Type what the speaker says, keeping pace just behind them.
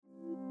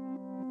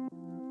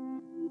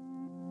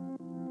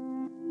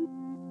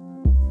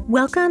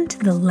Welcome to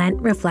the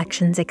Lent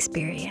Reflections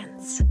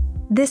experience.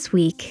 This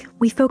week,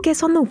 we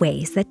focus on the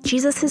ways that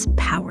Jesus'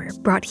 power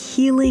brought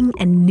healing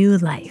and new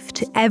life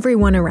to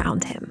everyone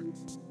around him.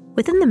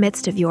 Within the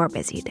midst of your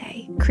busy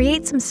day,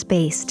 create some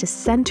space to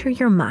center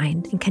your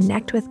mind and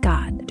connect with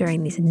God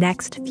during these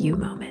next few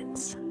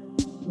moments.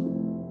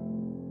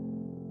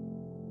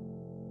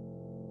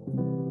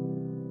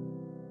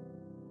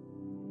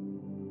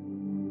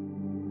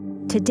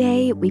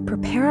 Today, we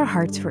prepare our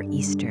hearts for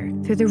Easter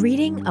through the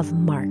reading of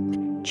Mark,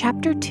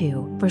 chapter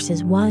 2,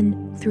 verses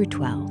 1 through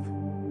 12.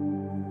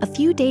 A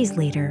few days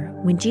later,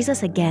 when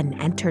Jesus again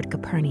entered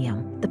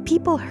Capernaum, the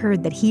people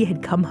heard that he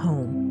had come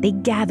home. They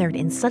gathered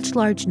in such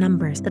large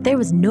numbers that there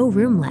was no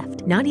room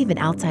left, not even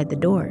outside the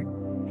door,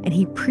 and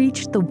he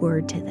preached the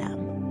word to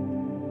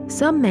them.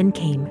 Some men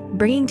came,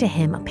 bringing to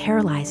him a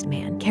paralyzed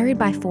man carried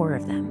by 4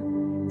 of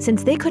them.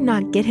 Since they could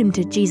not get him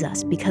to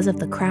Jesus because of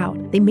the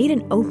crowd, they made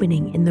an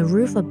opening in the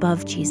roof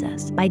above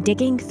Jesus by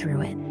digging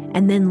through it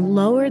and then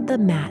lowered the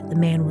mat the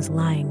man was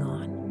lying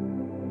on.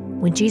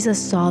 When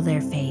Jesus saw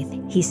their faith,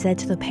 he said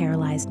to the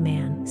paralyzed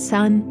man,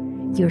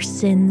 "Son, your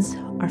sins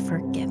are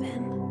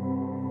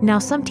forgiven." Now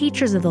some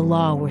teachers of the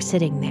law were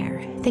sitting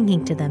there,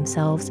 thinking to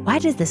themselves, "Why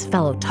does this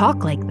fellow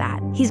talk like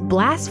that? He's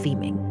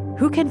blaspheming.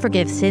 Who can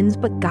forgive sins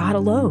but God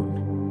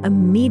alone?"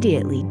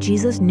 Immediately,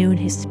 Jesus knew in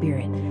his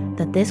spirit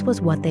that this was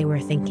what they were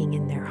thinking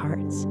in their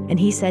hearts. And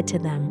he said to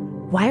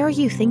them, "Why are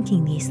you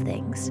thinking these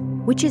things?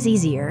 Which is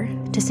easier,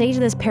 to say to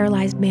this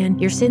paralyzed man,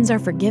 'Your sins are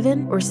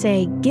forgiven,' or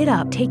say, 'Get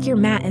up, take your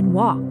mat and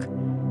walk'?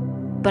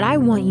 But I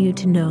want you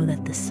to know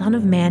that the Son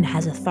of Man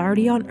has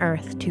authority on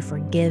earth to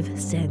forgive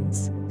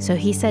sins." So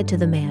he said to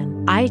the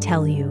man, "I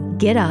tell you,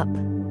 get up,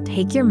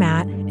 take your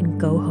mat, and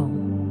go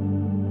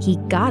home." He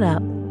got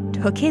up,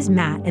 took his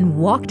mat, and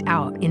walked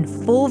out in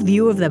full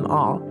view of them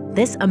all.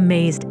 This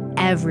amazed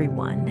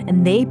everyone,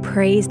 and they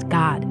praised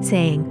God,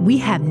 saying, "We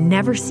have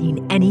never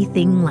seen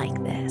anything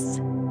like this."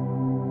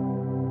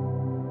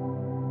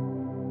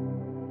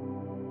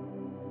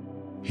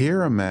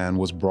 Here a man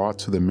was brought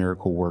to the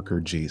miracle worker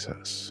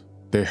Jesus.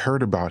 They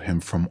heard about him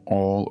from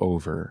all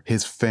over,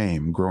 his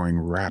fame growing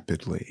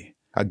rapidly.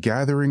 A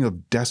gathering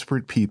of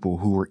desperate people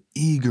who were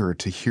eager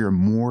to hear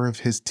more of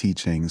his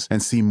teachings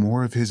and see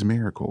more of his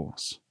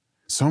miracles.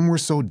 Some were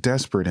so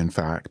desperate, in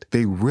fact,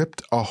 they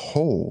ripped a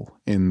hole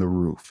in the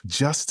roof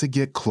just to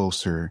get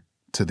closer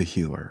to the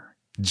healer,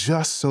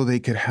 just so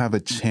they could have a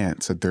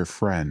chance at their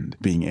friend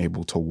being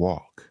able to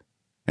walk.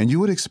 And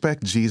you would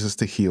expect Jesus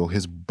to heal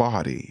his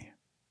body.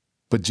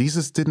 But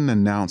Jesus didn't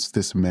announce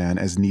this man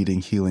as needing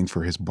healing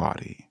for his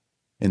body.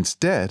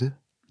 Instead,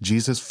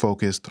 Jesus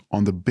focused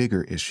on the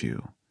bigger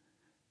issue.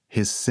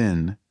 His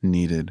sin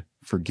needed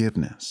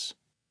forgiveness.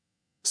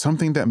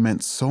 Something that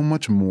meant so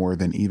much more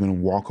than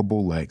even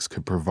walkable legs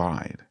could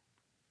provide.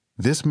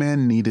 This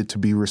man needed to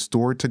be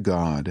restored to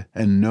God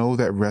and know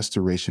that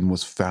restoration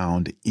was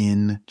found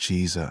in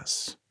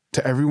Jesus.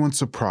 To everyone's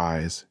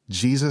surprise,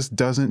 Jesus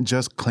doesn't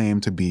just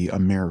claim to be a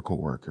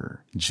miracle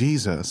worker.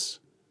 Jesus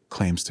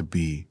claims to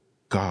be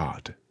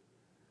God.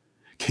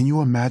 Can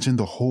you imagine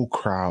the whole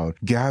crowd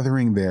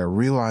gathering there,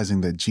 realizing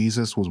that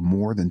Jesus was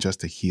more than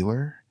just a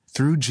healer?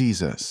 Through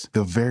Jesus,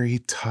 the very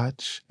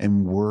touch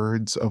and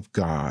words of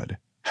God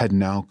had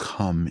now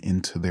come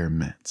into their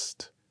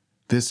midst.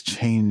 This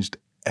changed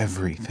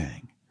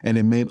everything, and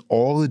it made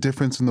all the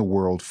difference in the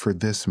world for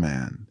this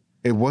man.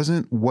 It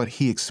wasn't what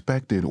he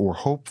expected or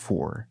hoped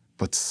for,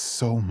 but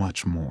so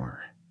much more.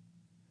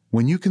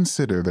 When you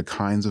consider the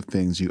kinds of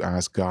things you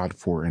ask God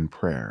for in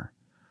prayer,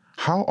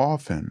 how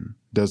often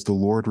does the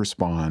Lord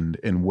respond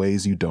in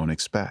ways you don't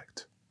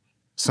expect?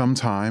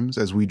 Sometimes,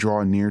 as we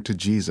draw near to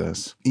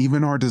Jesus,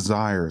 even our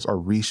desires are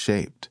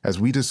reshaped as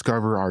we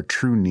discover our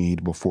true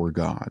need before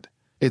God.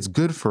 It's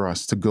good for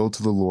us to go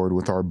to the Lord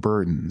with our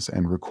burdens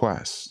and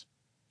requests.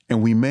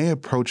 And we may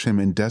approach him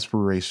in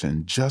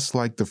desperation, just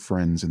like the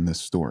friends in this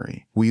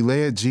story. We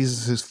lay at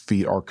Jesus'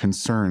 feet our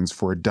concerns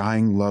for a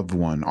dying loved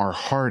one, our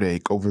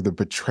heartache over the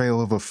betrayal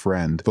of a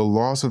friend, the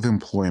loss of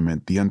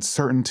employment, the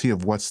uncertainty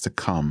of what's to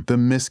come, the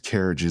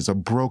miscarriages, a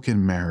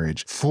broken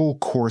marriage, full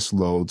course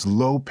loads,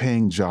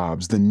 low-paying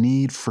jobs, the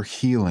need for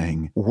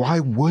healing.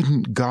 Why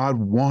wouldn't God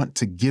want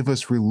to give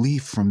us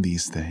relief from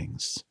these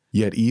things?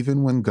 Yet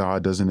even when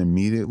God doesn't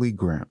immediately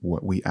grant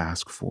what we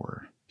ask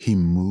for, he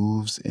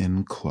moves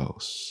in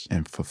close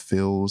and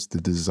fulfills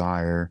the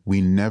desire we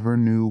never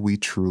knew we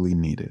truly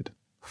needed: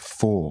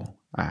 full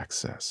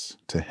access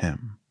to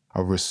him,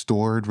 a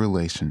restored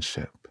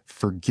relationship,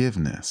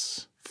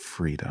 forgiveness,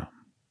 freedom.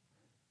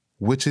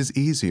 Which is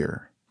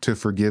easier, to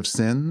forgive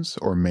sins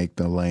or make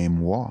the lame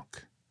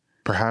walk?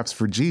 Perhaps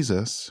for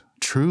Jesus,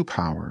 true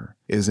power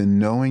is in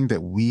knowing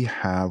that we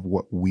have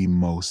what we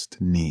most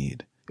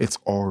need. It's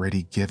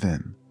already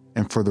given.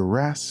 And for the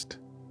rest,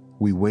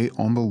 we wait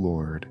on the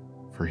Lord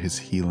for his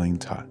healing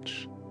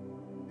touch.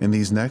 In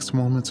these next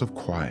moments of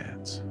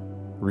quiet,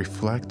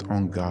 reflect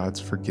on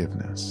God's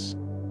forgiveness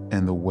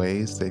and the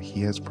ways that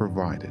he has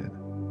provided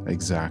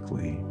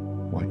exactly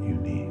what you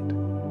need.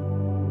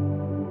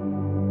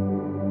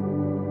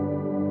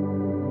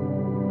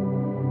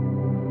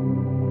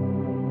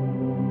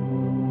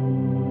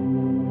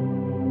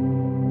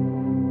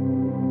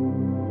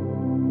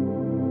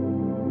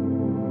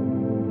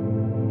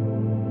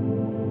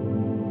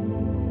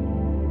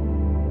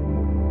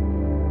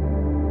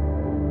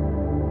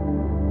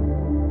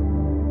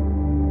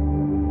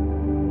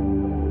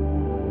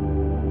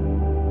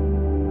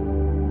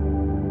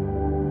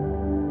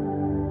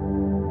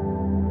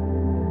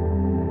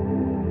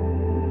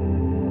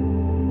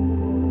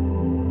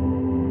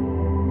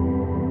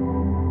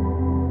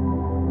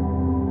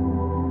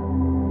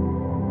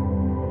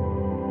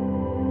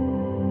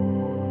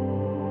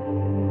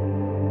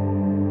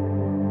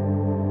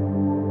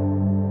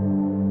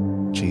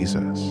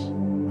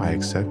 I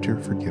accept your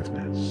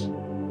forgiveness.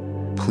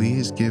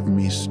 Please give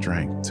me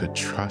strength to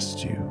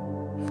trust you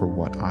for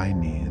what I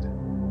need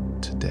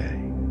today.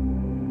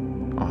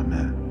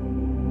 Amen.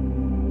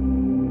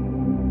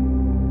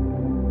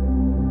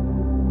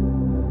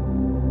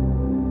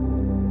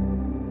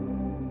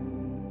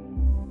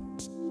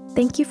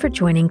 Thank you for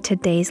joining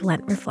today's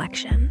Lent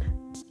reflection.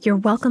 You're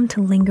welcome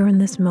to linger in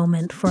this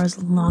moment for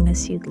as long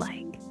as you'd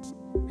like.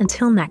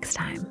 Until next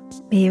time,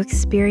 may you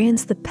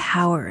experience the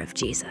power of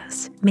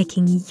Jesus,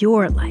 making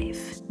your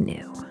life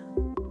new.